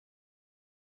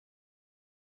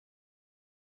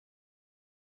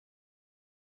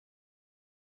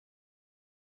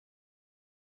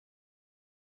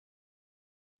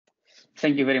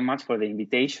Thank you very much for the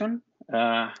invitation.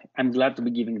 I'm glad to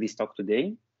be giving this talk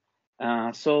today.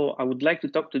 So I would like to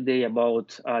talk today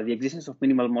about the existence of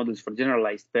minimal models for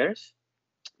generalized pairs.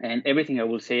 And everything I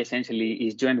will say essentially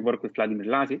is joint work with Vladimir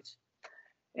Lazić.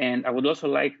 And I would also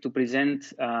like to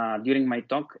present during my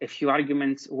talk a few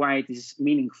arguments why it is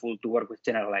meaningful to work with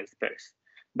generalized pairs.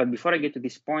 But before I get to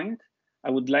this point, I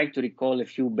would like to recall a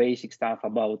few basic stuff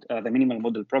about the minimal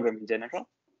model program in general.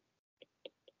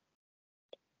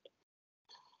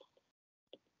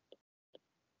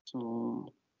 So,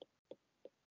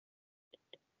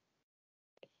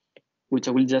 which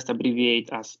I will just abbreviate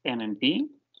as MMP.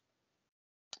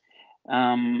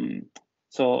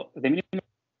 So the minimal is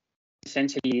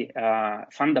essentially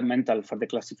fundamental for the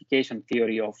classification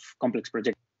theory of complex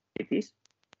projectivities.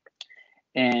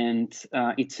 And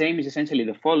its aim is essentially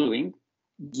the following.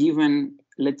 Given,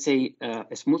 let's say,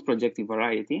 a smooth projective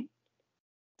variety,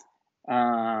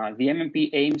 the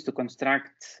MMP aims to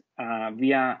construct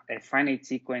via a finite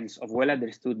sequence of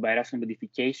well-understood birational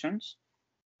modifications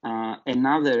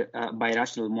another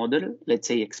birational model, let's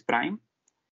say X prime,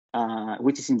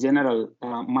 which is in general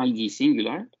mildly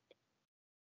singular,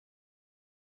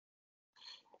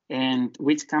 and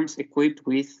which comes equipped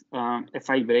with a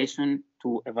fibration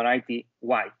to a variety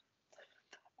Y.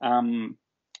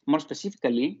 More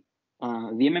specifically,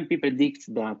 the MMP predicts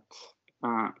that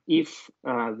if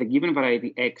the given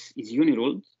variety X is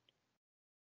uniruled,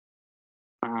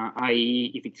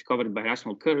 i.e. if it's covered by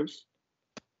rational curves,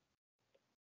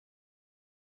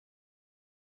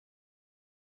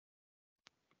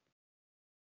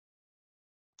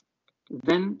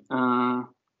 then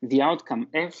the outcome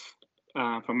F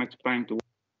from X prime to Y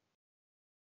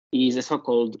is a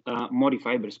so-called Mori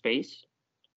fiber space.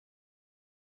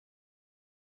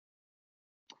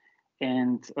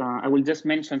 And I will just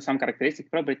mention some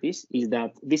characteristic properties is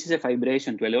that this is a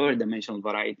fibration to a lower dimensional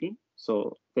variety.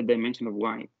 So the dimension of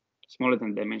Y smaller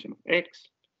than the dimension of X.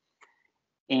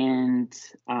 And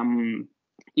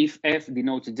if F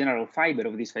denotes a general fiber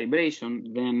of this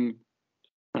fibration, then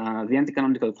the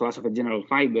anti-canonical class of a general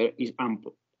fiber is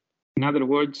ample. In other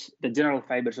words, the general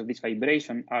fibers of this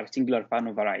fibration are singular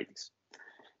Fano varieties.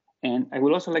 And I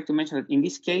would also like to mention that in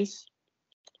this case,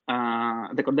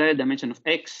 the coordinate dimension of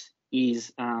X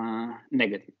is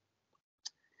negative.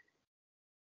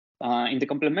 In the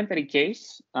complementary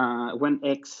case, when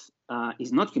X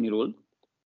is not uniruled,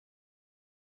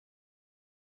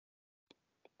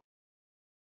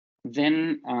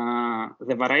 then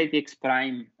the variety X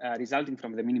prime resulting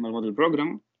from the minimal model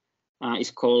program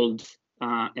is called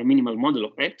a minimal model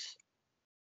of X.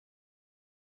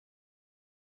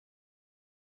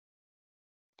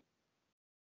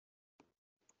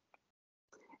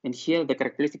 And here the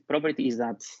characteristic property is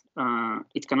that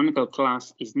its canonical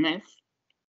class is Nef,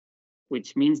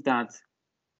 which means that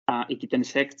it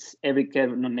intersects every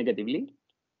curve non-negatively.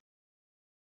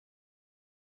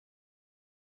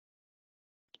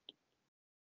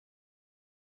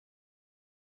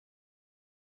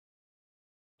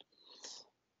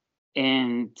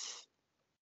 And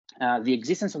the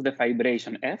existence of the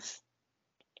fibration F,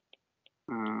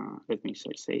 let me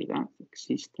say that,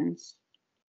 existence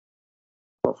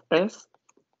of F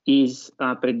is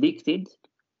predicted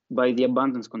by the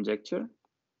abundance conjecture.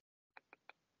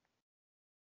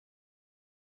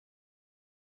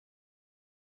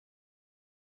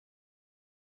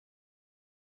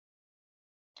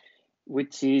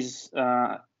 Which is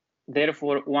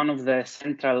therefore one of the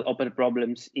central open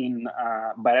problems in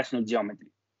birational geometry.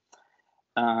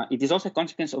 It is also a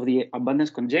consequence of the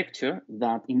abundance conjecture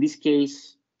that in this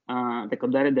case, the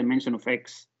coordinate dimension of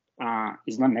X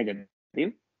is not negative.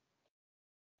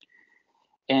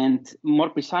 And more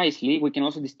precisely, we can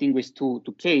also distinguish two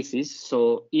cases.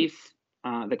 So if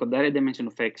the coordinate dimension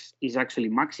of X is actually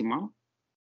maximal,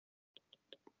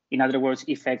 in other words,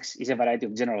 if X is a variety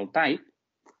of general type,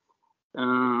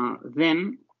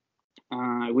 then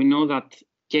we know that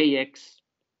Kx,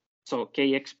 so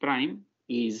Kx prime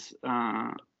is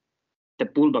the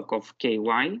pullback of Ky,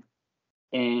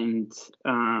 and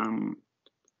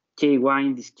Ky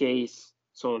in this case,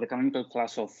 so the canonical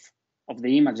class of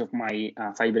the image of my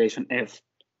fibration F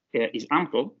is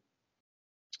ample.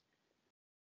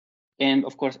 And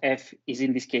of course, F is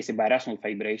in this case a birational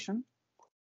fibration.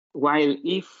 While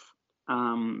if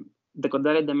the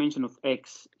coordinate dimension of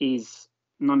X is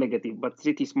non-negative, but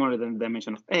 3t smaller than the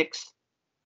dimension of X,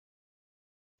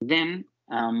 then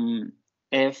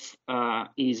F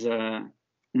is a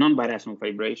non-birational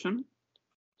fibration.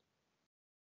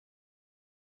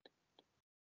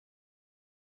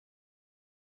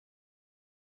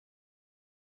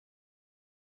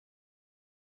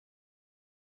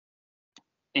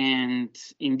 And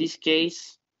in this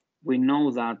case, we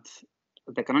know that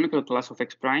the canonical class of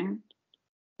X prime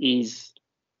is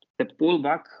the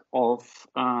pullback of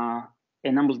a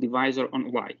numbers divisor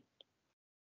on Y.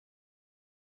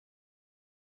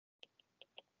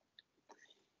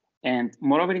 And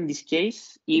moreover, in this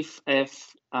case, if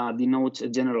F denotes a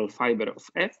general fiber of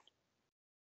F,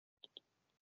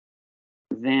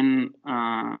 then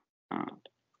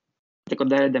the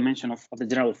codariate dimension of the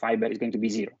general fiber is going to be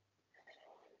 0.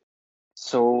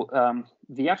 So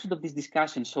the upshot of this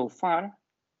discussion so far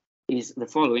is the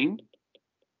following: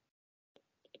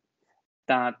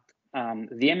 that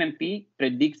the MMP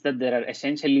predicts that there are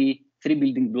essentially 3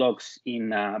 building blocks in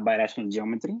birational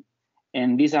geometry.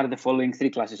 And these are the following 3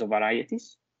 classes of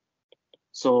varieties.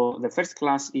 So the first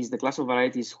class is the class of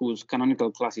varieties whose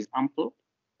canonical class is ample.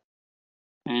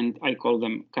 And I call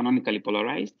them canonically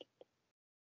polarized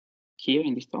here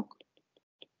in this talk.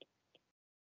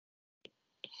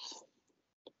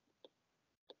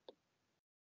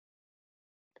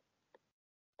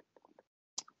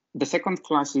 The second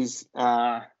class is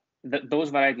those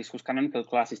varieties whose canonical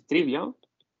class is trivial,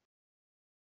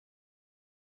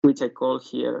 which I call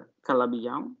here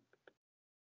Calabi-Yau.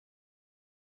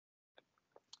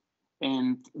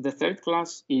 And the third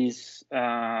class is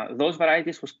those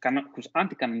varieties whose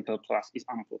anti-canonical class is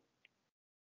ample,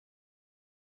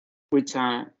 which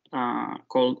are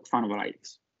called Fano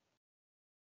varieties.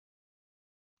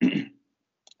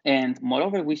 And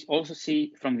moreover, we also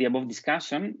see from the above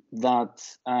discussion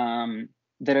that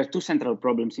there are 2 central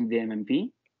problems in the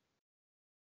MMP,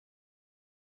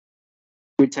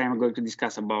 which I am going to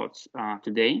discuss about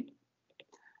today.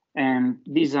 And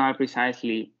these are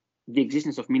precisely the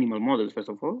existence of minimal models, first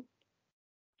of all,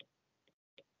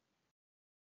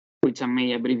 which I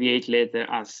may abbreviate later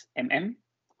as MM,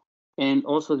 and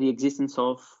also the existence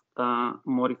of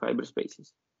Mori fiber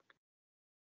spaces.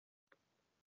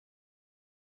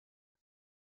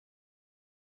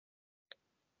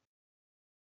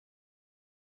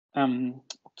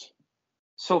 Okay.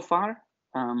 So far,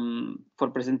 for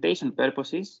presentation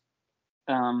purposes,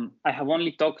 I have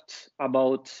only talked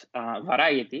about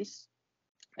varieties,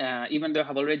 even though I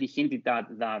have already hinted at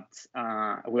that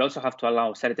we also have to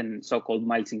allow certain so-called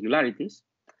mild singularities.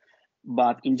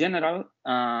 But in general,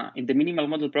 in the minimal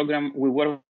model program, we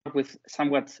work with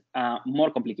somewhat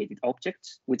more complicated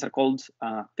objects, which are called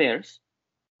pairs.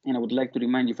 And I would like to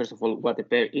remind you, first of all, what a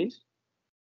pair is.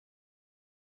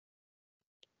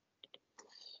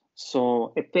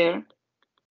 So a pair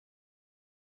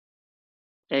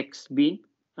XB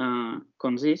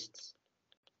consists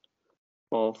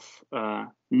of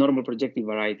normal projective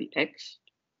variety X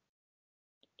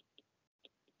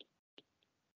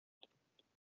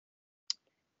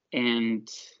and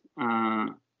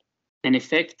an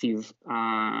effective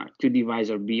Q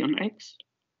divisor B on X,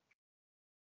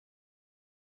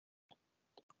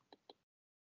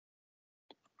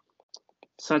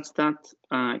 such that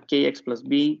Kx plus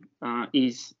B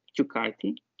is Q car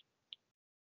T.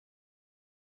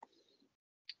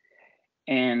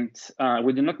 And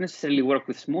we do not necessarily work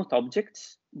with smooth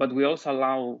objects, but we also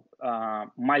allow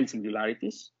mild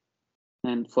singularities.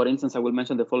 And for instance, I will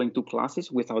mention the following 2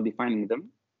 classes without defining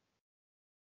them.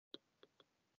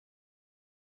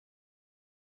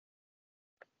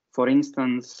 For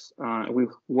instance, we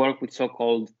work with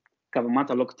so-called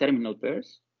Kawamata log terminal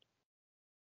pairs.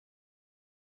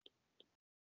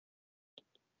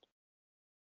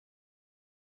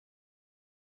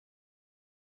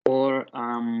 Or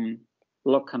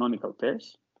log canonical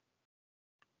pairs.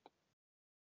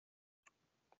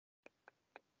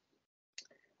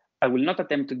 I will not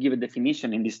attempt to give a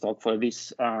definition in this talk for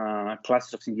these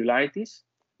classes of singularities,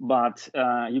 but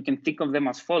you can think of them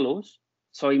as follows.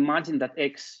 So imagine that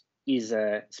X is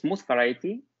a smooth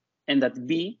variety and that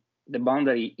B, the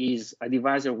boundary, is a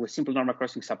divisor with simple normal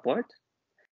crossing support.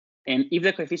 And if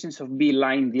the coefficients of B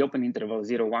lie in the open interval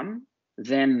 0, 1,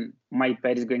 then my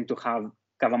pair is going to have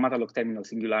Kawamata log terminal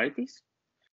singularities.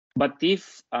 But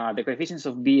if the coefficients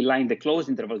of B lie in the closed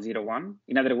interval 0, 1,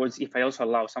 in other words, if I also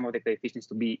allow some of the coefficients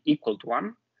to be equal to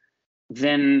 1,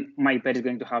 then my pair is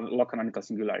going to have log canonical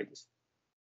singularities.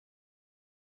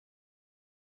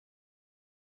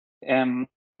 In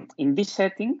this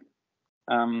setting,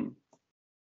 the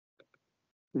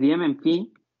MMP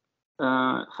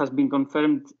has been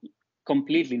confirmed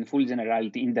completely in full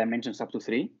generality in dimensions up to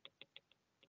 3.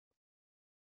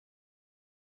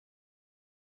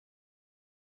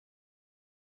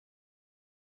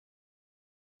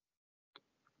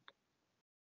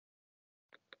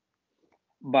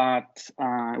 But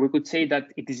we could say that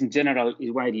it is in general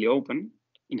is widely open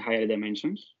in higher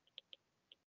dimensions.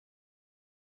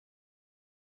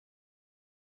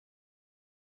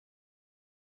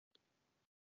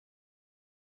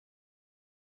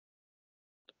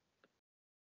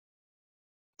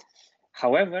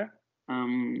 However,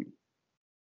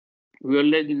 we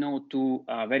already know two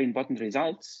very important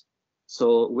results.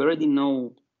 So we already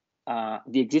know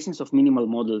the existence of minimal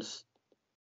models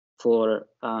for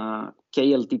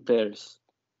KLT pairs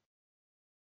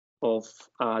of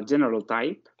general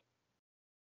type.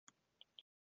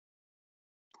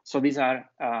 So these are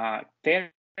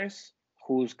pairs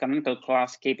whose canonical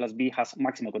class K plus B has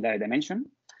maximal quadratic dimension.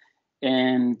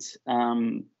 And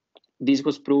this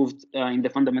was proved in the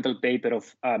fundamental paper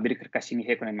of Birker, Cassini,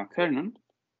 Hekon, and McKernan.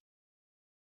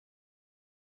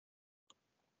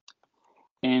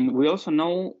 And we also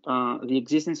know the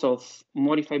existence of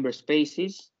Mori fiber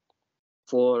spaces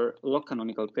for log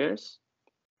canonical pairs.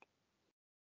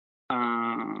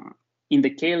 In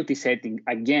the KLT setting,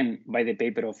 again, by the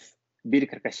paper of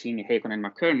Birker, Cassini, Hekon, and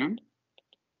McKernan.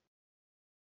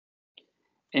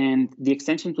 And the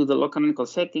extension to the log canonical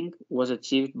setting was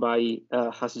achieved by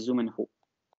Hasse-Zoom and Hu.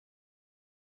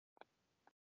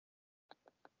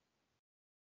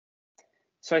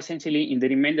 So essentially, in the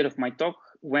remainder of my talk,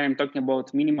 when I'm talking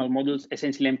about minimal models,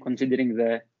 essentially I'm considering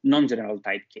the non-general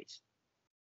type case.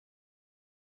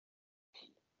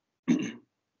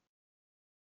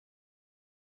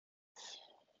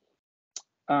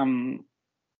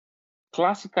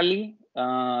 Classically, the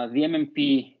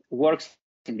MMP works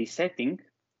in this setting,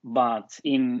 but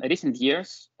in recent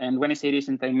years, and when I say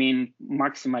recent, I mean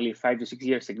maximally 5 to 6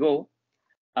 years ago,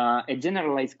 a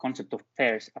generalized concept of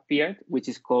pairs appeared, which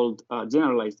is called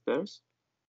generalized pairs.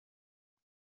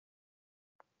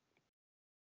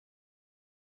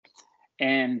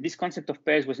 And this concept of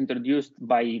pairs was introduced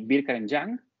by Birker and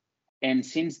Zhang. And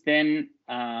since then,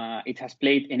 it has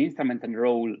played an instrumental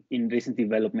role in recent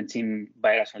developments in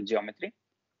birational geometry.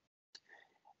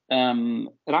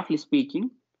 Roughly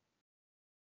speaking,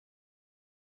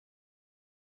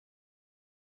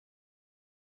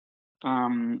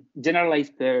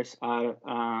 generalized pairs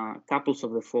are couples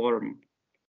of the form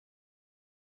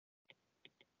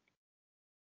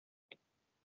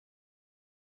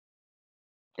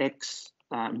X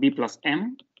B plus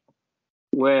M,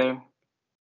 where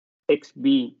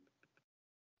XB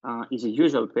is a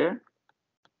usual pair.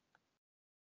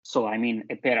 So I mean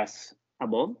a pair as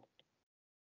above.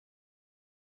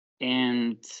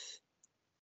 And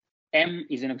M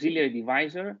is an auxiliary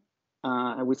divisor,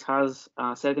 which has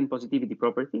certain positivity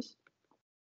properties.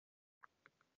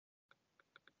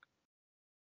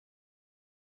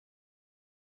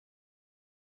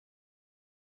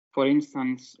 For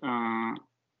instance,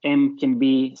 M can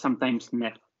be sometimes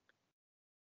net.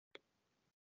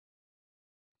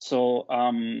 So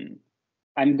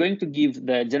I'm going to give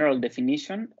the general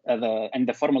definition and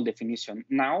the formal definition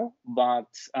now, but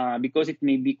because it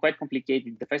may be quite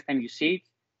complicated the first time you see it,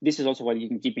 this is also what you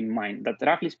can keep in mind, that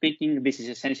roughly speaking, this is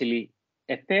essentially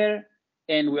a pair,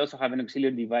 and we also have an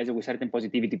auxiliary divisor with certain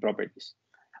positivity properties.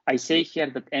 I say here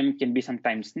that M can be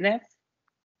sometimes net,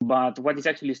 but what is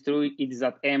actually true is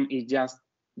that M is just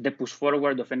the push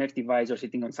forward of an F divisor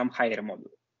sitting on some higher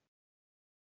model.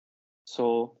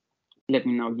 So let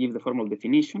me now give the formal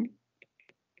definition.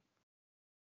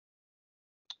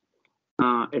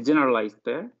 A generalized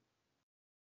pair,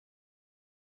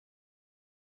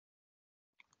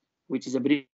 which is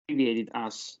abbreviated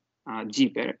as G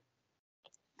pair,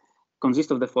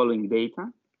 consists of the following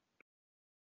data.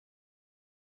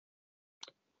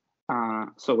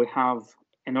 So we have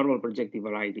a normal projective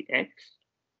variety X.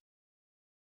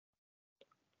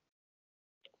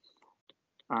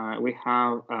 We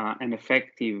have an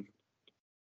effective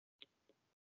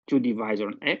 2 divisor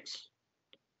on X.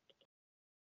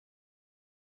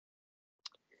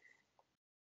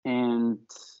 And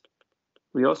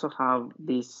we also have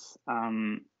this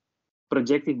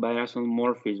projective birational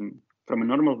morphism from a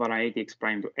normal variety X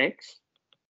prime to X.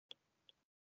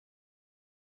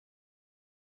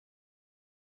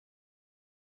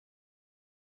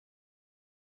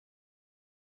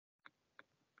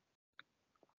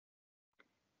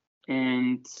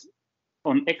 And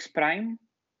on X prime,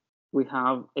 we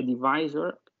have a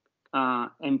divisor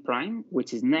M prime,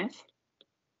 which is net,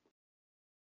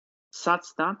 such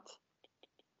that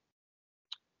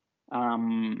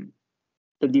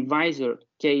the divisor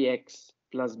Kx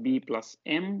plus B plus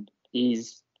M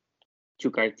is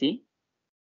 2 car T,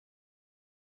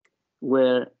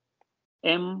 where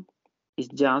M is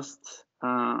just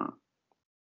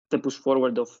the push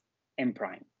forward of M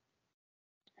prime.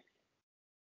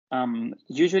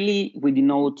 Usually we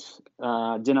denote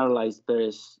generalized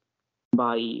pairs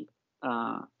by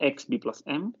X B plus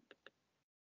M.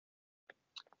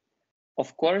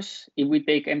 Of course, if we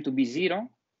take M to be 0,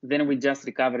 then we just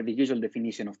recover the usual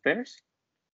definition of pairs.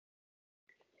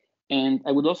 And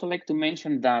I would also like to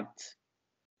mention that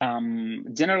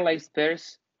generalized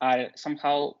pairs are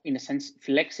somehow, in a sense,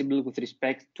 flexible with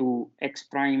respect to x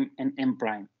prime and m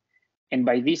prime. And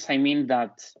by this, I mean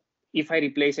that if I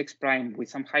replace x prime with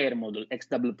some higher model, x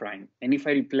double prime, and if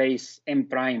I replace m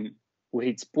prime with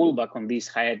its pullback on this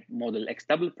higher model, x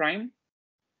double prime,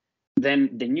 then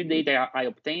the new data I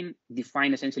obtain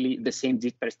define essentially the same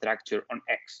G-pair structure on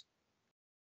X.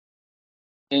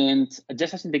 And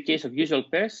just as in the case of usual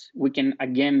pairs, we can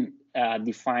again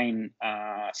define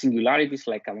singularities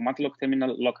like Kavamat log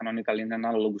terminal, log canonical in an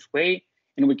analogous way.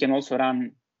 And we can also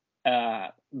run,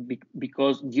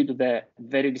 because due to the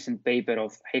very recent paper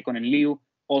of Heikon and Liu,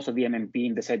 also the MMP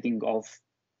in the setting of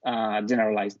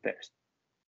generalized pairs.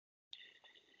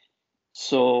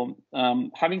 So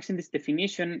having seen this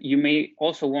definition, you may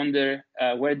also wonder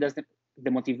where does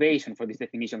the motivation for this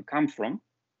definition come from?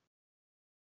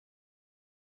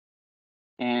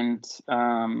 And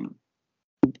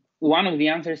one of the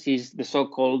answers is the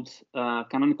so-called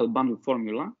canonical bundle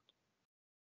formula.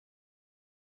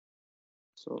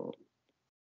 So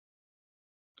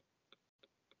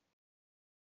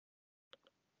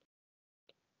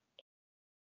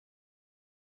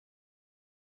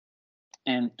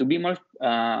and to be more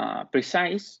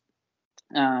precise,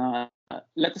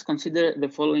 let us consider the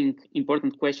following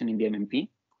important question in the MMP.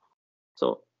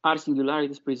 So, are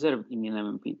singularities preserved in an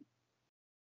MMP?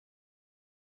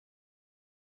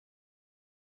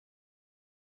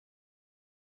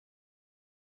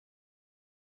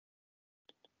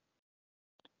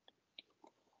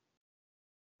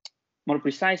 More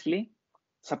precisely,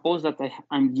 suppose that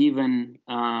I'm given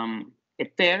a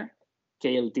pair,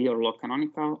 KLT or log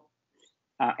canonical,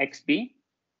 XP.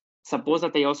 Suppose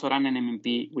that I also run an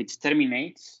MMP which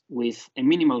terminates with a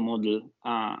minimal model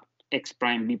X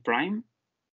prime B prime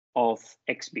of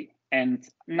XB. And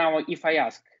now if I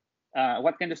ask,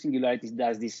 what kind of singularities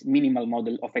does this minimal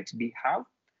model of XB have?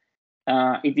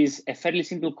 It is a fairly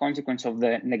simple consequence of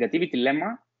the negativity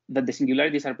lemma that the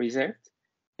singularities are preserved.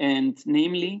 And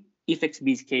namely, if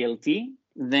XB is KLT,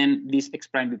 then this X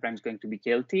prime B prime is going to be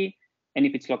KLT. And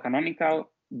if it's log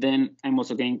canonical, then I'm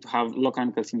also going to have log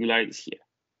canonical singularities here.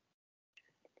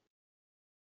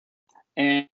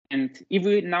 And if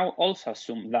we now also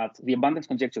assume that the abundance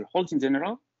conjecture holds in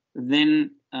general,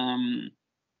 then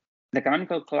the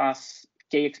canonical class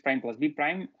Kx prime plus B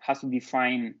prime has to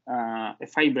define a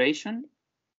fibration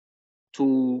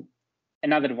to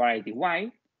another variety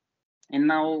Y. And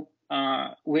now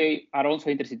we are also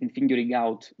interested in figuring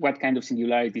out what kind of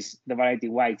singularities the variety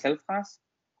Y itself has,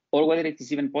 or whether it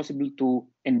is even possible to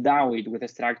endow it with a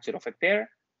structure of a pair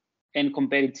and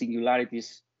compare its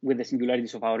singularities with the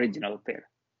singularities of our original pair.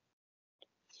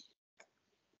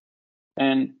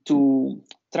 And to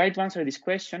try to answer this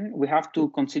question, we have to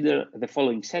consider the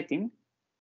following setting.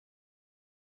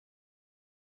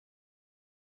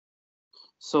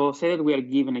 So say that we are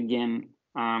given again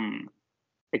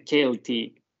a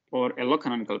KLT or a log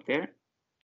canonical pair,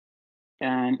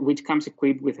 and which comes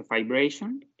equipped with a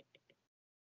fibration.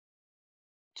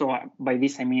 So by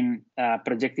this I mean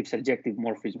projective-surjective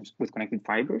morphisms with connected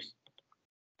fibers.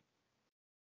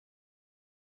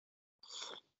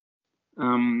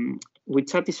 Which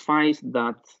satisfies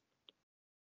that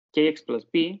Kx plus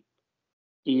B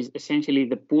is essentially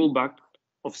the pullback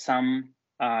of some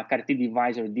Cartesian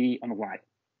divisor D on Y.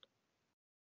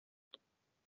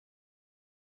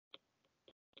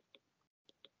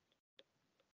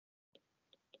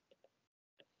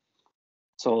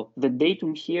 So the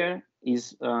datum here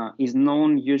is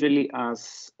known usually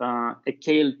as a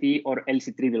KLT or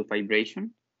LC trivial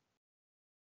fibration.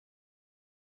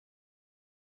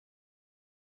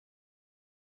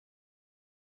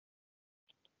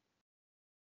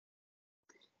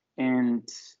 And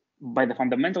by the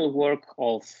fundamental work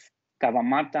of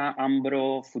Kawamata,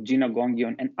 Ambro, Fujino,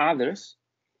 Gongion, and others,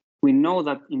 we know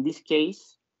that in this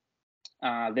case,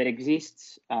 there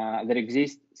exists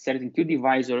certain Q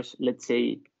divisors, let's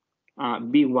say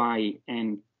BY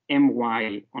and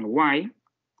MY on Y,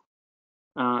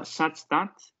 such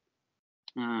that,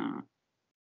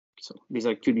 so these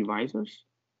are Q divisors,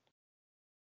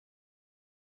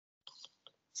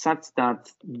 such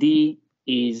that D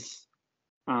is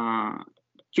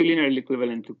Q linearly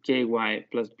equivalent to KY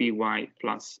plus BY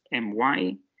plus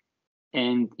MY.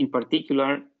 And in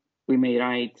particular, we may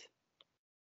write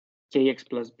Kx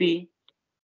plus B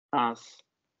as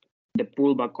the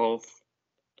pullback of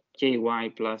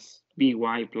KY plus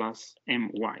BY plus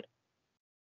MY.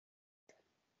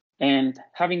 And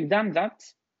having done that,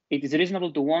 it is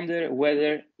reasonable to wonder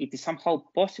whether it is somehow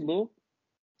possible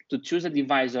to choose a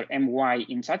divisor MY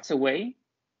in such a way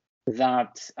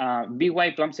that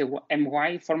BY plus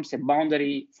MY forms a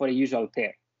boundary for a usual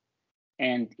pair.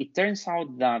 And it turns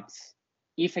out that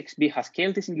if XB has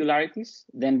KLT singularities,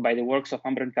 then by the works of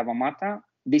Amber and Kawamata,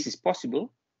 this is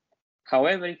possible.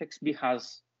 However, if XB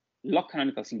has log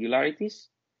canonical singularities,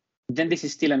 then this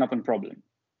is still an open problem.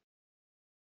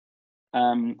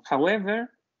 However,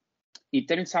 it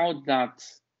turns out that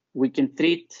we can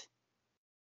treat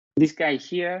this guy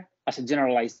here as a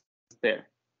generalized pair.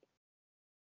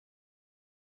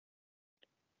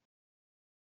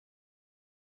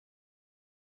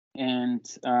 And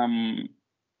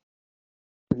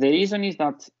the reason is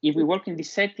that if we work in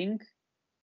this setting,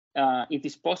 it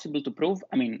is possible to prove,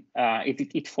 I mean,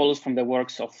 it follows from the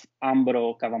works of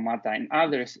Ambro, Kawamata, and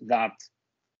others that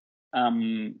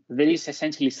there is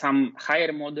essentially some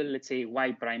higher model, let's say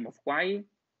y prime of y,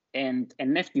 and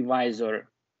an F divisor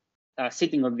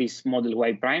sitting on this model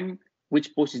y prime,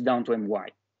 which pushes down to my.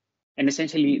 And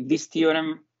essentially, this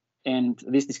theorem and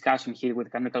this discussion here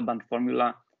with canonical band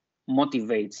formula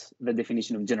motivates the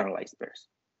definition of generalized pairs.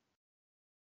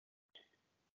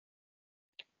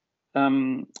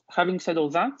 Having said all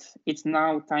that, it's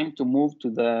now time to move to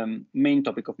the main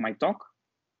topic of my talk,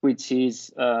 which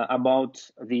is about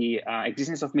the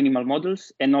existence of minimal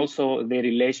models and also their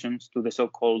relations to the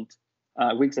so-called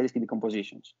weak Zariski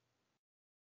decompositions.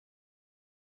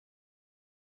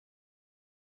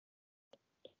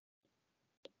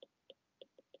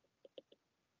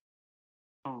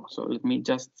 Oh, so let me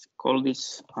just call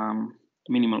this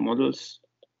minimal models.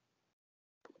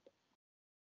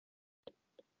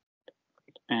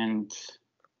 And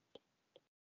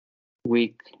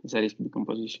weak Zariski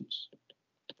decompositions.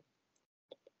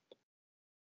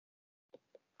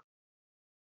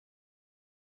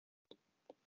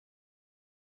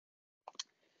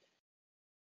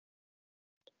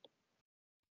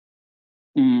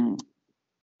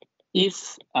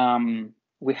 If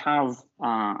we have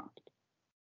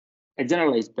a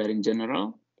generalized pair in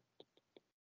general,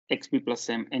 XB plus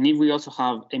M, and if we also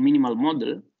have a minimal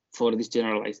model for this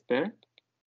generalized pair,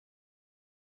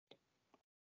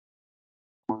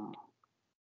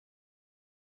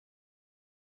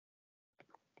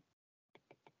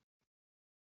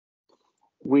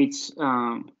 which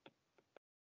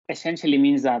essentially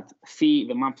means that phi,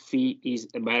 the map phi, is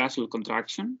a birational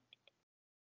contraction.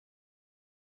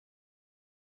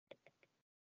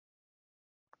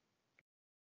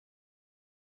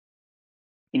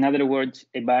 In other words,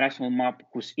 a birational map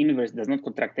whose inverse does not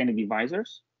contract any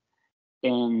divisors.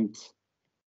 And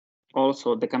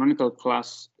also the canonical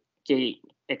class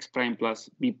kx prime plus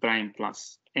b prime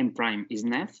plus m prime is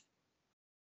nef.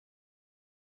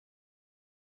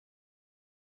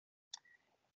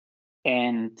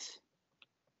 And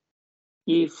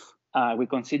if we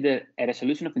consider a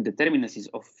resolution of indeterminacies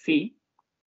of phi,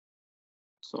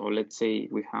 so let's say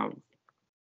we have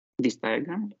this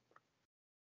diagram.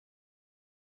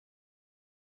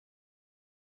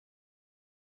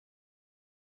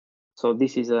 So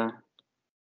this is a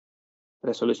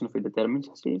resolution of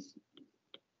indeterminacies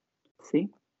phi.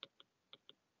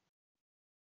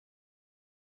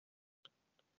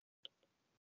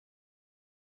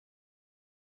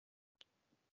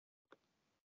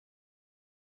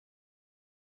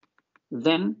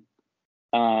 Then,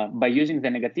 by using the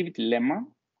negativity lemma,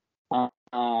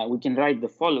 we can write the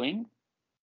following,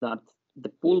 that the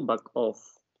pullback of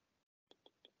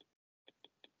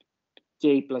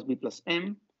k plus b plus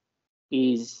m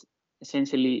is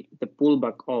essentially the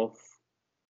pullback of,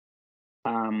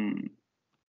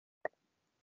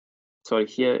 sorry,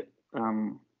 here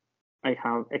I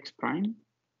have x prime.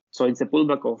 So it's the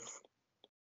pullback of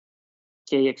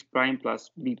kx prime plus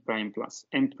b prime plus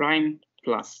m prime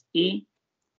plus e.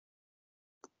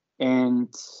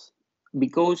 And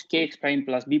because kx prime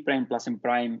plus b prime plus m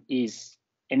prime is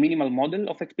a minimal model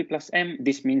of xp plus m,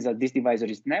 this means that this divisor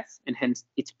is nef, and hence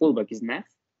its pullback is nef.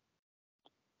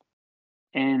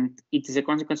 And it is a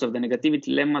consequence of the negativity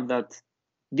lemma that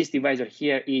this divisor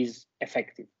here is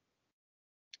effective.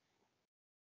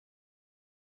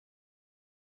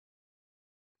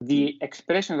 The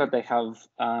expression that I have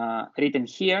written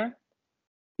here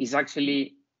is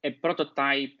actually a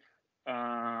prototype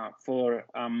for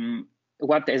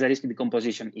what a Zariski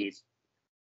decomposition is.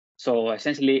 So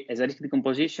essentially, a Zariski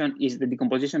decomposition is the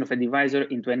decomposition of a divisor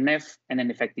into an F and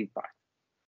an effective part.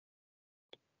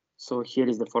 So here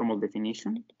is the formal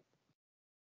definition.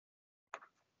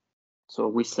 So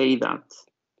we say that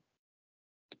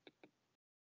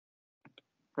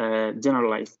a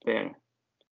generalized pair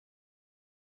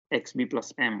xb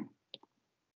plus m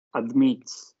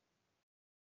admits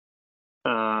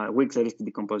weak Zariski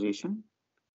decomposition.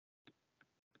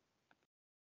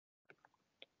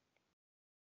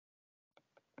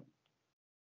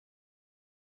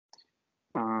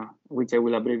 which I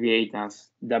will abbreviate as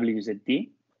WZT,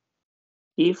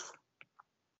 if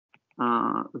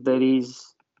there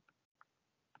is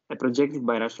a projective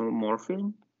birational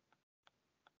morphism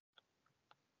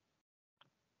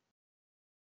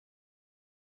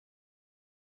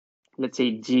let's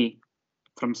say G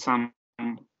from some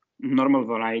normal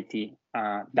variety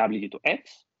W to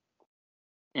X,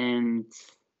 and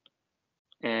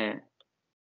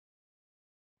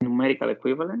numerical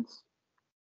equivalence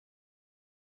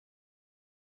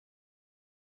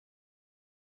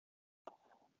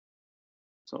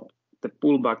so the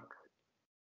pullback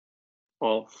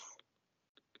of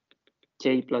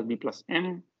K plus B plus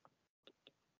M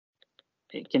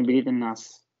can be written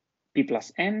as P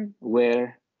plus N,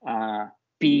 where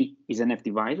P is an F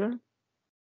divisor,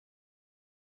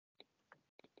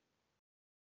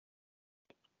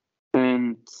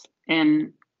 and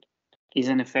N is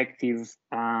an effective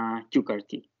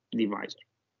Q-CAR-T divisor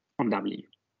on W.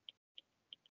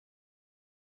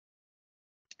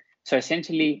 So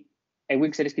essentially, a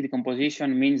weak Zariski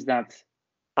decomposition means that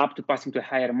up to passing to a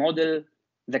higher model,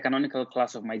 the canonical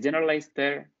class of my generalized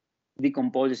pair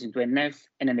decomposes into an F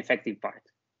and an effective part.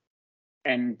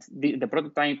 And the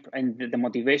prototype and the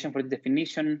motivation for the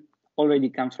definition already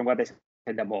comes from what I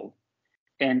said above.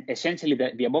 And essentially,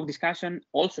 the above discussion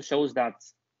also shows that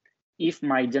if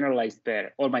my generalized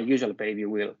pair, or my usual pair, if you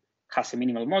will, has a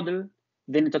minimal model,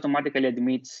 then it automatically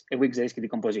admits a weak Zariski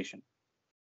decomposition.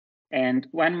 And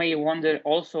one may wonder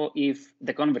also if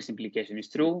the converse implication is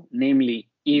true, namely,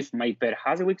 if my pair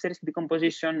has a weak Zariski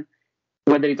decomposition,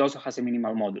 whether it also has a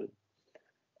minimal model.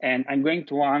 And I'm going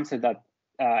to answer that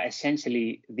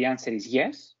essentially the answer is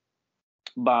yes,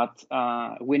 but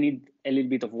we need a little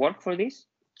bit of work for this.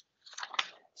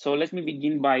 So let me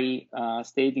begin by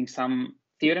stating some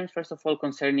theorems, first of all,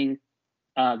 concerning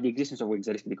the existence of weak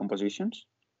Zariski decompositions.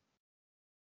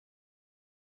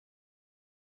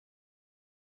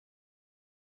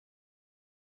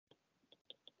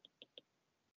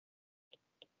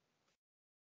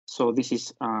 So this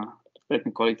is, let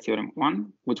me call it theorem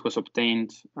 1, which was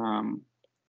obtained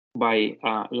by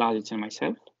Lazić and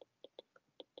myself.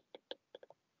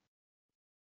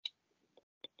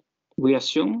 We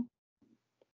assume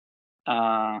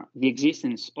the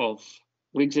existence of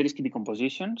weak Zariski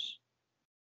decompositions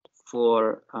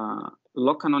for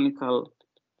log canonical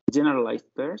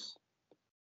generalized pairs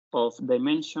of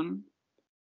dimension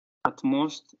at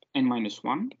most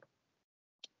n-1.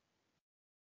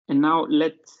 And now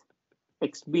let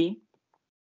XB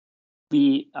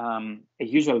be a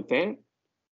usual pair,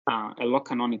 a log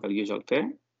canonical usual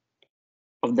pair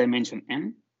of dimension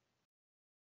n,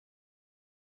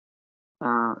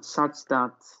 such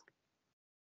that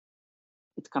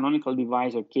its canonical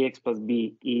divisor Kx plus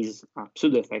B is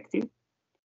pseudo-effective.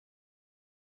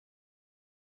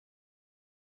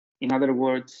 In other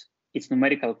words, its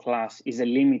numerical class is a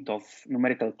limit of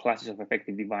numerical classes of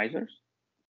effective divisors.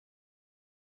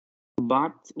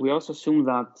 But we also assume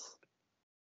that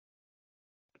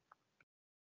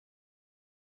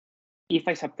if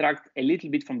I subtract a little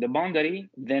bit from the boundary,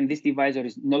 then this divisor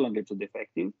is no longer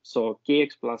pseudo-effective. So Kx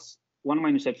plus 1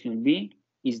 minus epsilon B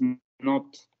is not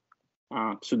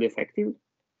pseudo-effective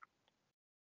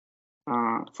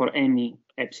for any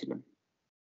epsilon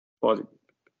positive.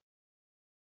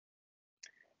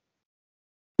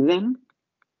 Then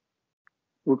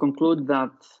we conclude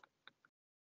that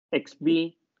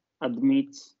XB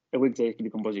admits a weak Zariski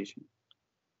decomposition.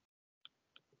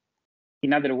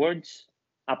 In other words,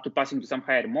 up to passing to some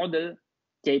higher model,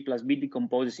 K plus B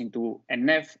decomposes into an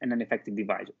F and an effective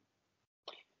divisor.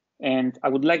 And I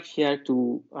would like here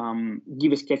to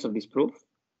give a sketch of this proof.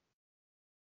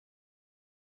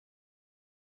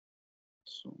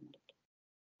 So,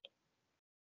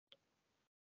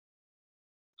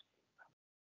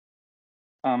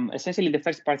 essentially, the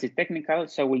first part is technical,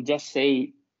 so we'll just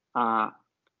say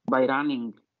by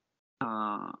running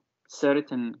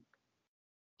certain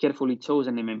carefully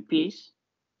chosen MMPs,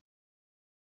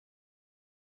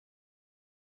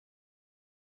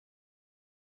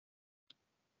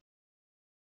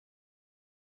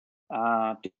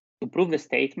 to prove the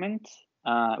statement,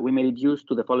 we may reduce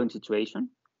to the following situation.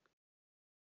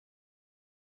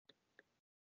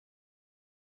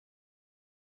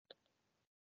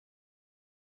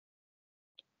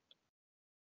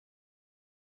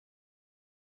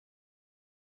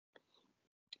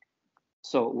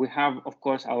 So we have, of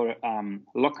course, our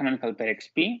log canonical pair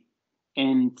XP,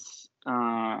 and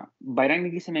by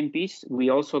running these MMPs, we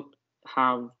also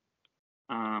have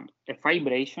a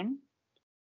fibration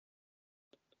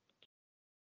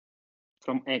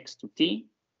from X to T,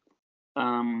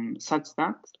 such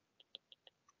that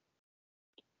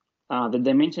the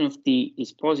dimension of t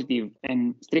is positive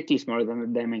and strictly smaller than the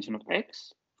dimension of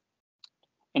x.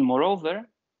 And moreover,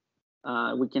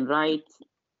 we can write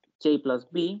k plus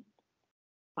b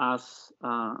as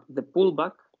the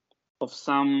pullback of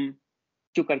some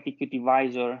Q-Cartesian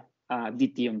divisor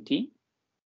dt on t.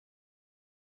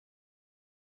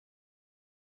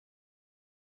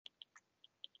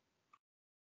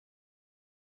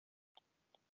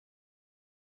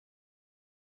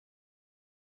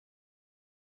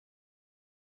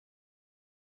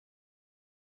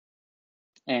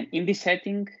 And in this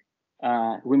setting,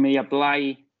 we may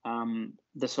apply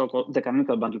the so-called the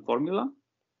canonical bundle formula,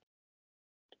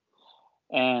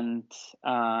 and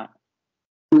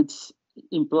which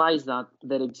implies that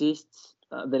there exist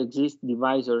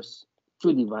divisors, two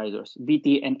divisors,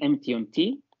 bt and mt on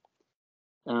t,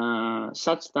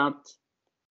 such that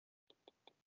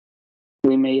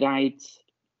we may write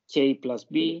k plus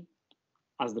b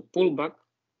as the pullback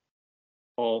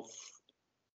of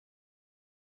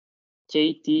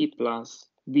kt plus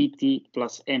bt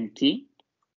plus mt,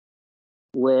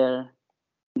 where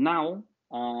now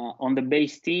on the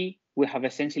base t, we have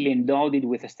essentially endowed it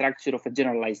with a structure of a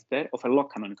generalized pair, of a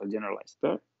log canonical generalized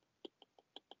pair.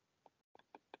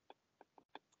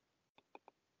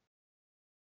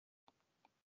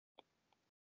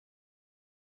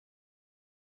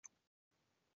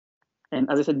 And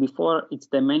as I said before, its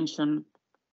dimension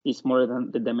is smaller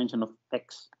than the dimension of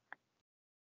x.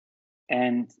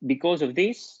 And because of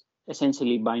this,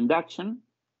 essentially by induction,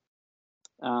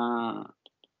 the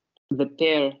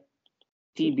pair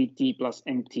tbt plus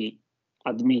mt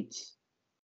admits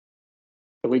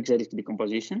a weak Zariski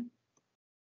decomposition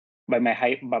by my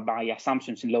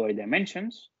assumptions in lower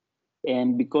dimensions.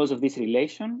 And because of this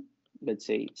relation, let's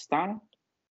say star,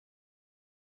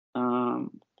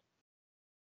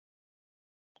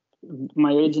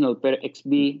 my original pair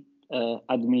xb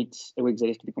admits a weak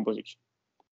Zariski decomposition,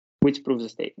 which proves the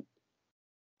statement.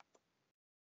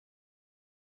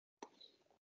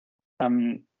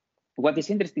 What is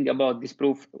interesting about this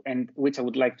proof, and which I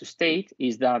would like to state,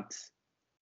 is that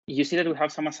you see that we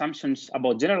have some assumptions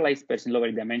about generalized pairs in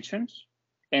lower dimensions,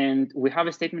 and we have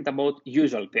a statement about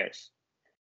usual pairs.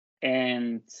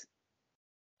 And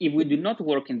if we do not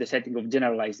work in the setting of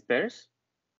generalized pairs,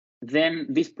 then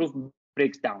this proof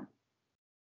breaks down.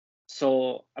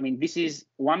 So, I mean, this is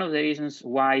one of the reasons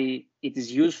why it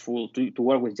is useful to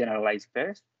work with generalized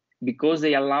pairs, because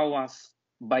they allow us,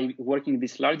 by working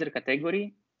this larger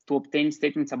category, to obtain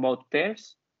statements about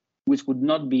pairs which would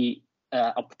not be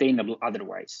obtainable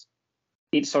otherwise.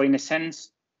 So in a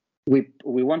sense, we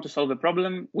want to solve a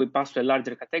problem, we pass to a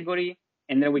larger category,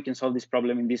 and then we can solve this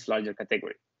problem in this larger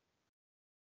category.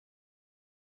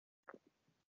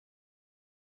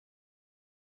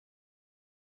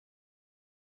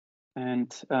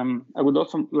 And I would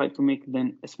also like to make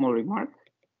then a small remark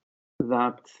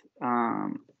that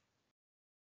an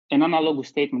analogous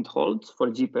statement holds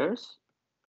for G pairs,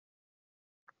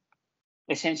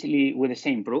 essentially with the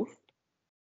same proof.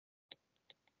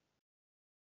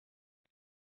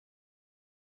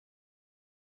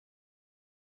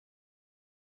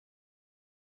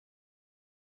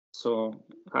 So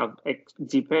have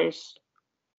G pairs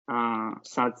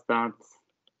such that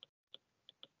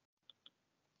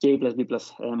K plus B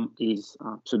plus M is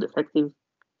pseudo-effective,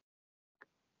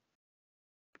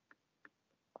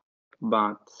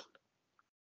 but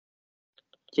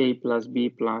K plus B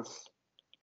plus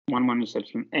 1 minus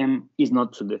epsilon M is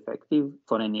not pseudo-effective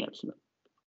for any epsilon.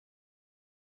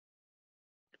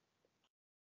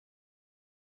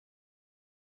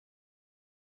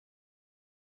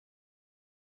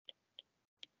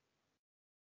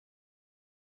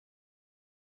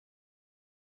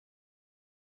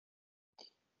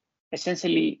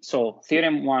 Essentially, so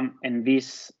theorem 1 and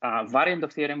this variant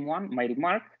of theorem 1, my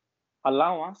remark,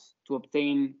 allow us to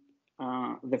obtain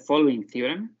the following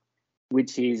theorem,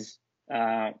 which is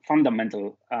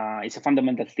fundamental. It's a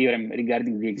fundamental theorem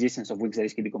regarding the existence of weak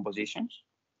Zariski decompositions.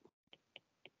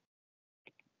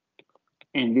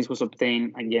 And this was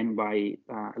obtained again by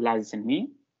Lazić and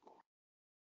me.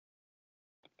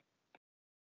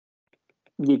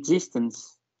 The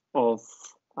existence of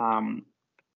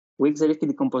weak Zariski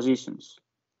decompositions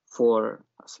for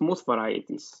smooth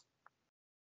varieties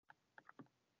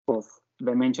of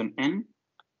dimension n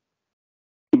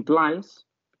implies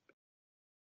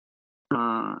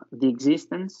the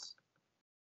existence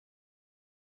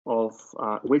of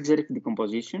weak Zariski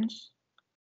decompositions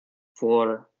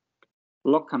for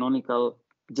log canonical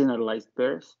generalized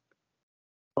pairs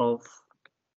of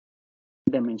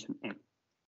dimension n.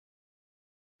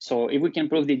 So if we can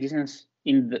prove the existence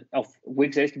of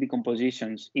weak Zariski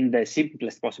decompositions in the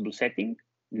simplest possible setting,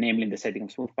 namely in the setting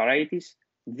of smooth varieties,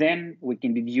 then we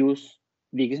can deduce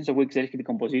the existence of weak Zariski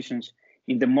decompositions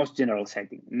in the most general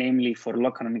setting, namely for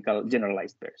log canonical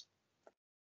generalized pairs.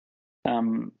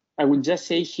 I will just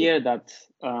say here that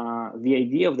the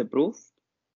idea of the proof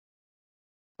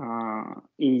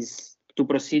is to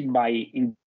proceed by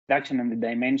induction on the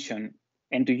dimension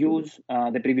and to use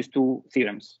the previous two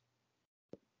theorems.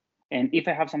 And if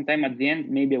I have some time at the end,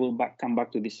 maybe I will come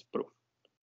back to this proof.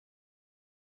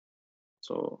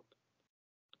 So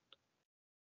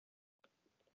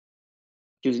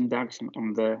use induction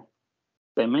on the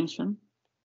dimension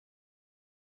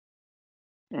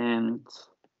and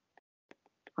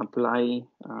apply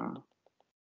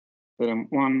theorem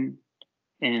 1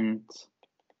 and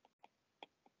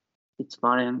its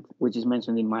variant, which is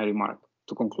mentioned in my remark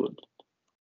to conclude.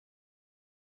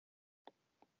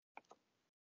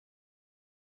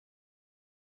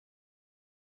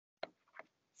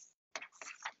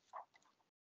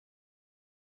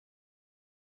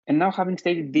 And now, having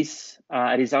stated these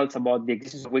results about the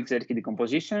existence of weak Zariski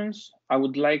decompositions, I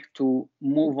would like to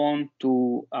move on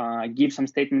to give some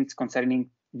statements concerning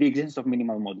the existence of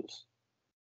minimal models,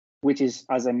 which is,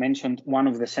 as I mentioned, one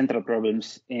of the central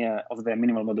problems of the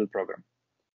minimal model program.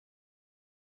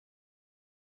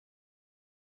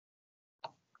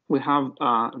 We have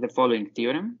the following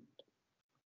theorem.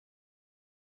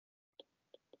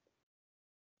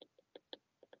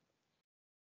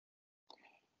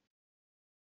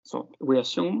 So we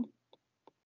assume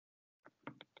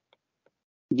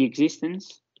the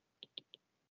existence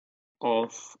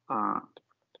of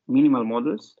minimal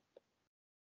models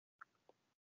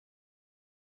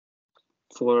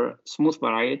for smooth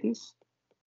varieties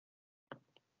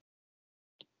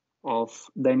of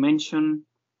dimension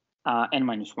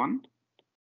n-1.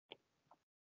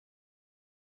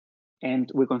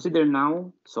 And we consider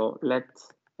now, so let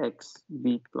x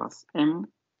b plus m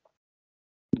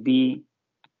be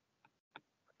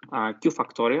q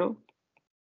factorial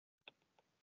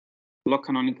log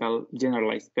canonical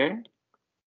generalized pair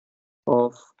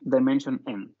of dimension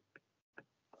n.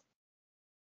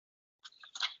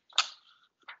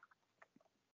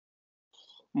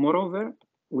 Moreover,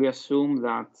 we assume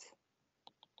that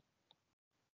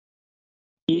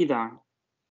either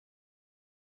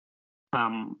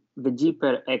the G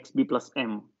pair x b plus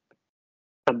m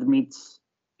admits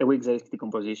a weak Zariski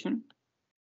decomposition,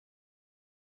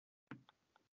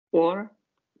 or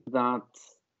that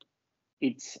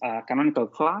its canonical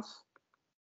class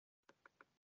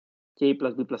K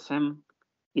plus B plus M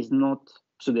is not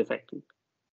pseudo-effective.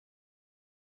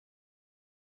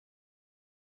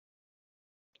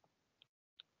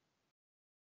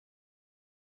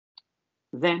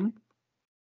 Then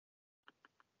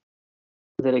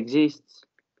there exists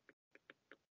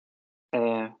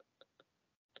a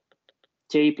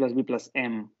K plus B plus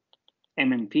M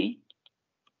MMP,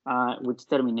 which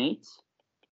terminates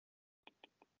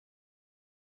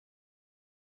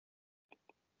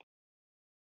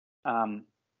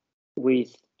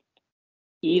with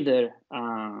either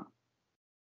a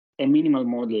minimal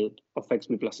model of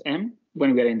xb plus m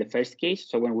when we are in the first case,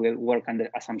 so when we work under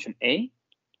assumption A,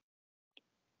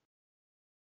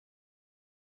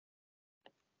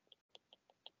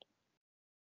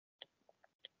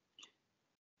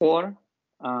 or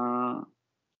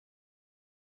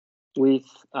with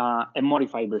a Mori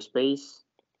fiber space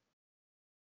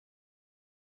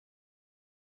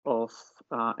of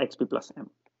xp plus m.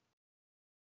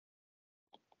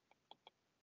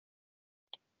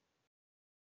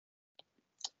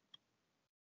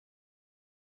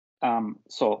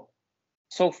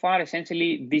 So far,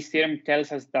 essentially, this theorem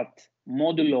tells us that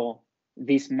modulo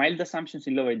these mild assumptions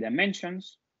in lower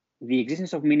dimensions, the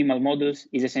existence of minimal models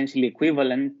is essentially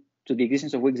equivalent to the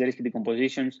existence of weak Zariski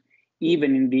decompositions,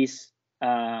 even in this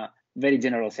very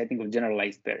general setting of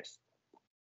generalized pairs.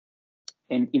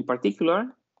 And in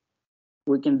particular,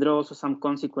 we can draw also some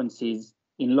consequences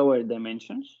in lower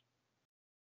dimensions.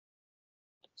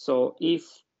 So if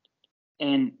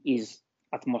n is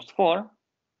at most 4,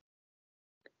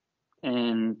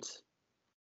 and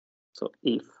so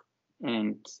if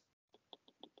and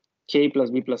K plus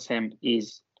B plus M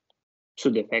is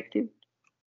pseudo-effective,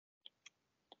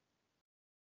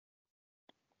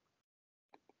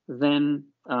 then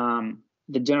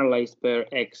the generalized pair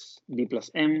X B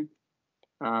plus M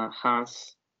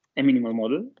has a minimal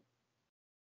model.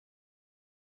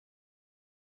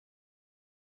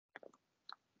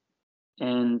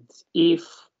 And if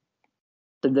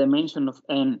the dimension of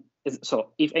n is,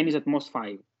 so if n is at most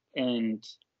 5 and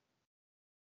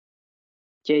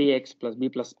Kx plus B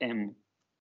plus M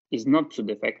is not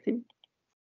pseudo-effective,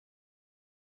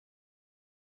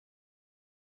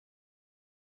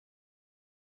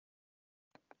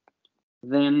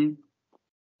 then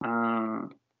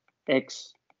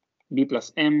X B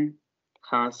plus M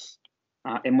has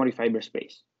a Mori fiber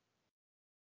space.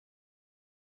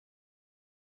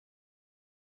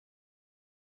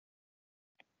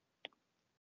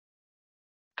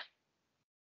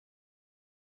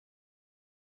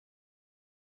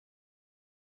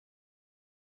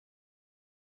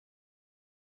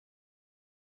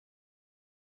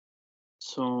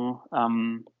 So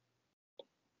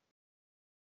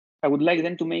I would like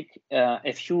then to make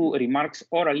a few remarks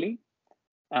orally.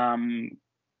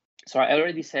 So I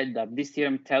already said that this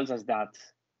theorem tells us that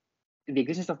the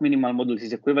existence of minimal modules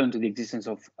is equivalent to the existence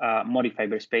of Mori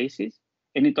fiber spaces,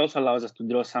 and it also allows us to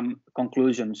draw some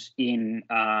conclusions in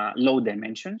low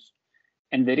dimensions.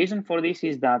 And the reason for this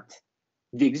is that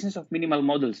the existence of minimal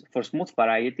models for smooth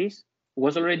varieties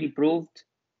was already proved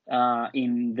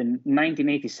in the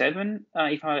 1987,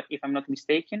 if I'm not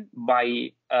mistaken,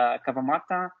 by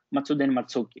Kawamata, Matsuda, and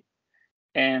Matsuki.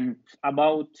 And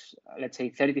about, let's say,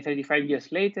 35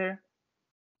 years later,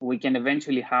 we can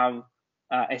eventually have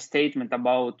a statement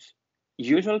about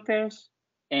usual pairs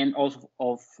and also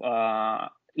of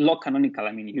log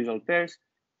canonical, usual pairs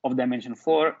of dimension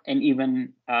 4 and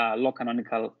even log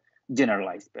canonical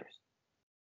generalized pairs.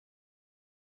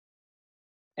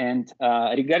 And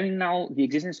regarding now the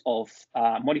existence of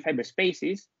Mori fiber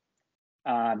spaces,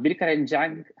 Birkar and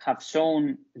Jag have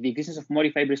shown the existence of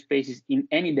Mori fiber spaces in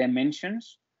any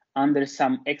dimensions under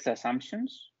some extra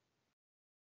assumptions.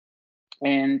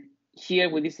 And here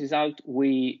with this result,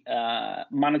 we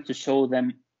managed to show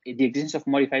them the existence of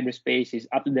Mori fiber spaces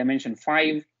up to dimension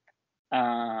 5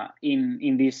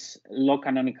 in this log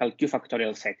canonical Q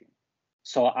factorial setting.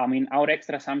 So, our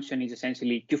extra assumption is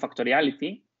essentially Q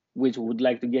factoriality, which we would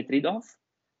like to get rid of.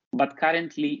 But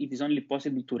currently, it is only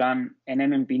possible to run an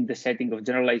MMP in the setting of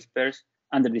generalized pairs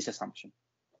under this assumption.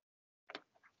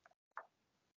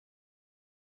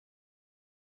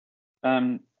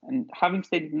 And having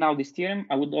stated now this theorem,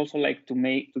 I would also like to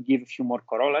give a few more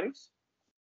corollaries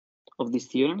of this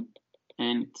theorem.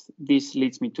 And this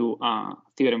leads me to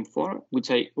theorem 4, which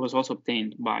was also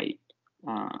obtained by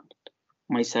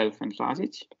myself and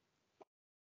Lazić.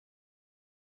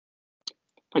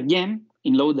 Again,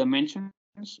 in low dimensions,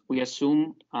 we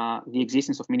assume the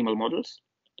existence of minimal models.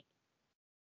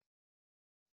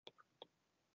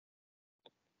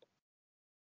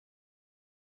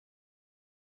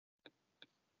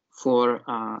 For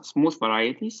smooth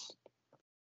varieties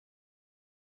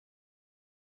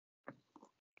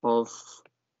of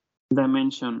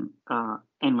dimension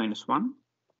n-1,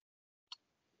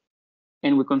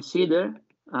 and we consider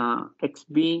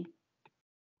xb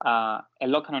a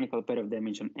log canonical pair of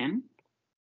dimension n,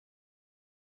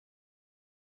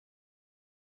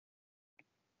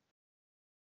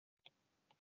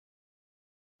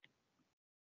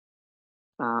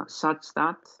 such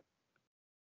that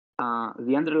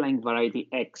the underlying variety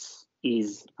x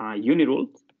is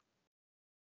uniruled,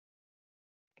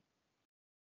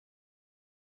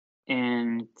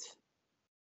 and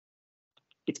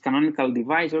its canonical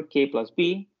divisor k plus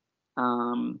b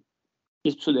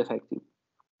is pseudo-effective.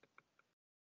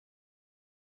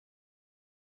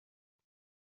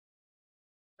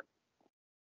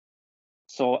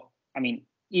 So,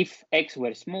 if x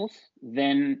were smooth,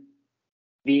 then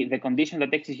the condition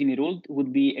that x is uniruled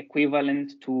would be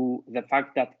equivalent to the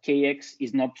fact that kx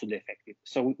is not pseudo-effective.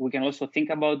 So we can also think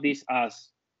about this as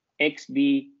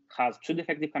xb has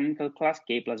pseudo-effective canonical class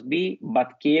k plus b,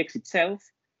 but kx itself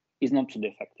is not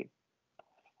pseudo-effective.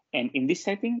 And in this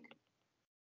setting,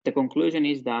 the conclusion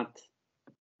is that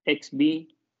xb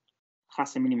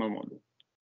has a minimal model.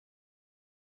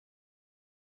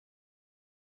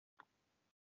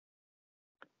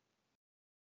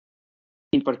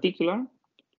 In particular,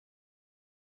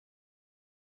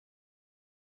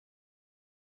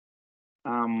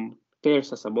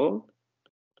 pairs as above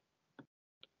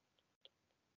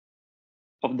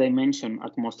of dimension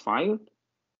at most 5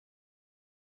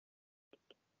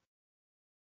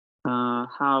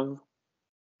 have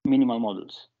minimal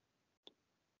models.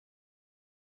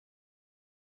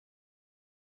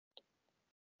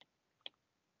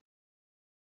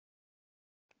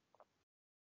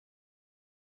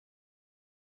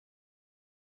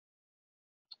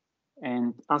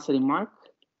 And as a remark,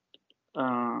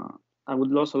 I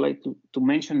would also like to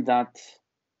mention that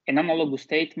an analogous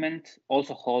statement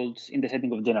also holds in the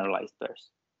setting of generalized pairs.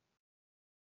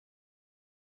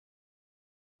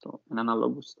 So an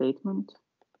analogous statement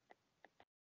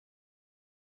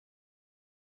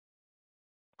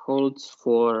holds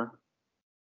for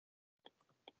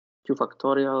Q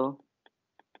factorial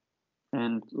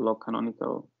and log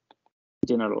canonical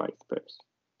generalized pairs.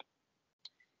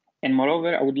 And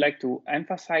moreover, I would like to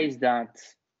emphasize that,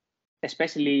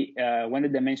 especially when the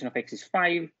dimension of X is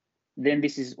 5, then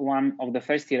this is one of the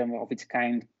first theorem of its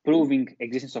kind proving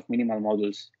existence of minimal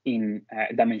models in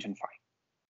dimension 5.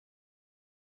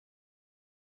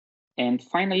 And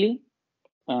finally,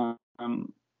 I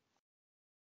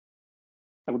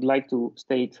would like to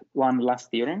state one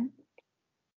last theorem.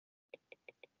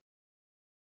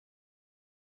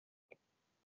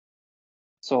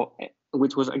 So,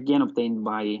 which was again obtained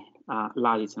by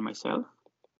Lazić and myself.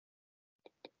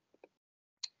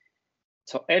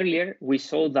 So earlier we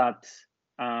saw that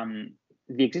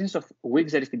the existence of weak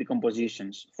Zariski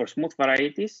decompositions for smooth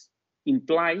varieties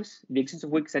implies the existence of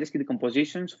weak Zariski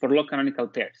decompositions for log canonical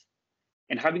pairs.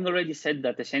 And having already said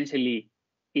that essentially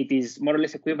it is more or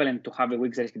less equivalent to have a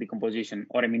weak Zariski decomposition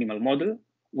or a minimal model,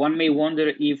 one may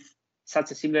wonder if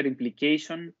such a similar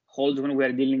implication holds when we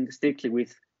are dealing strictly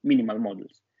with minimal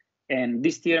models. And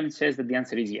this theorem says that the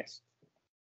answer is yes.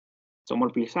 So more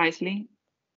precisely,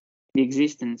 the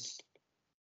existence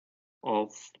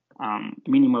of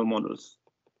minimal models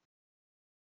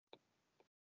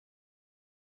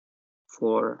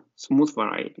for smooth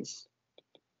varieties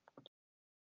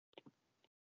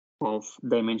of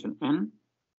dimension n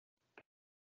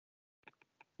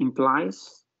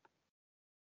implies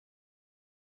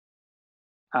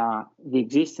the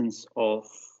existence of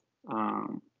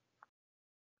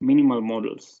minimal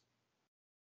models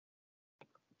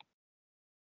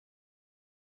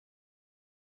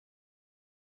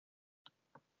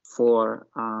for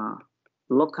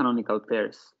log canonical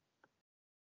pairs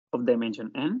of dimension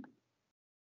n,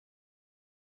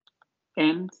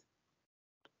 and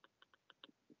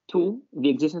 2, the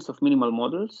existence of minimal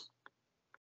models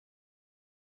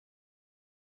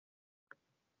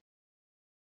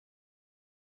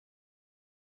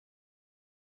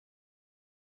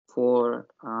for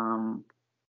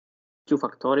Q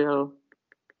factorial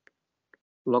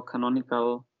log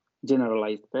canonical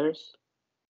generalized pairs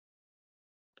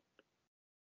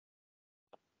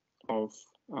of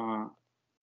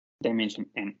dimension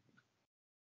n.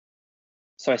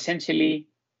 So essentially,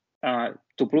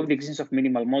 to prove the existence of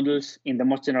minimal models in the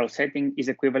most general setting is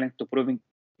equivalent to proving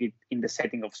it in the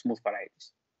setting of smooth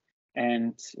varieties.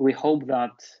 And we hope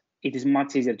that it is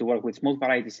much easier to work with smooth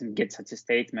varieties and get such a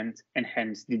statement, and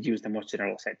hence deduce the most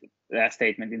general setting,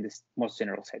 statement in this most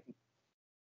general setting.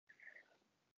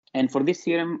 And for this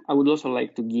theorem, I would also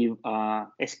like to give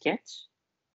a sketch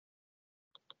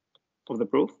of the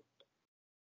proof.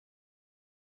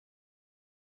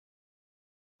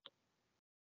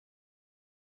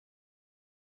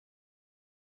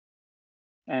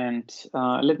 And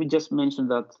let me just mention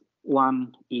that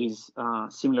 1 is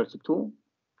similar to 2,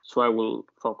 so I will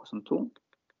focus on 2.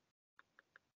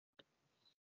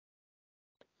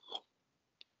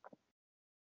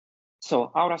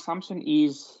 So our assumption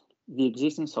is the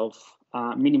existence of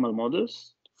minimal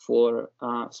models for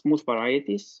smooth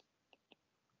varieties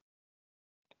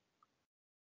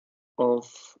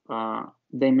of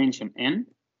dimension n.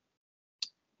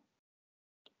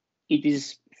 It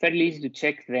is fairly easy to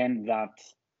check then that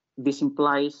this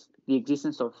implies the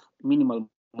existence of minimal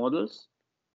models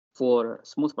for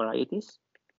smooth varieties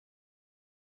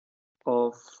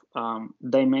of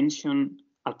dimension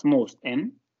at most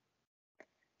n.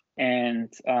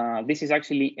 And this is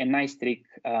actually a nice trick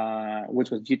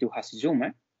which was due to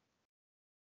Hasizume.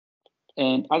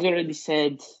 And as I already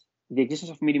said, the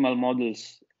existence of minimal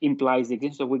models implies the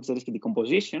existence of weak Zariski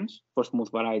decompositions for smooth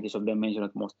varieties of dimension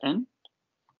at most n.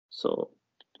 So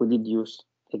we did use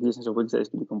the existence of weak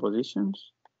Zariski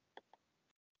decompositions.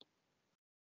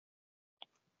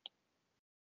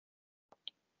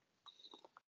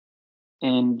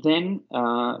 And then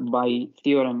by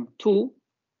theorem 2,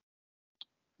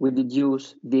 we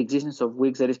deduce the existence of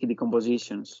weak Zariski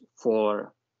decompositions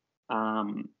for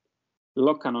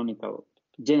log canonical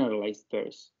generalized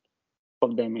pairs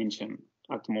of dimension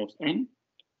at most n.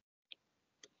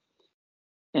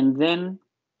 And then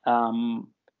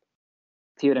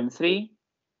theorem 3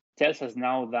 tells us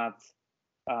now that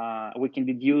we can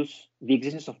deduce the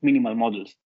existence of minimal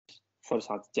models for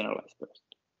such generalized pairs.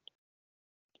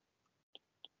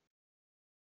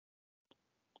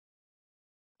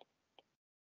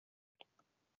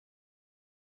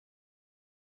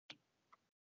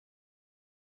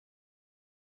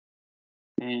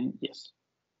 And yes,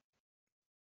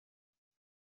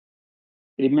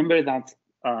 remember that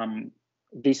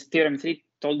this theorem 3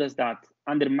 told us that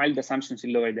under mild assumptions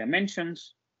in lower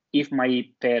dimensions, if my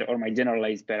pair or my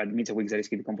generalized pair admits a weak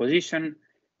Zariski decomposition,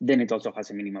 then it also has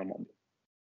a minimal model.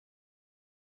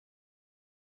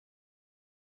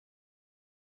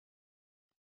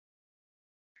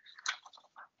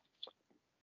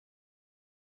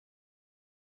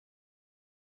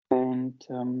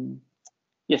 And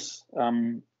yes,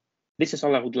 this is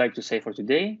all I would like to say for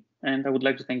today. And I would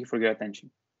like to thank you for your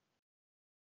attention.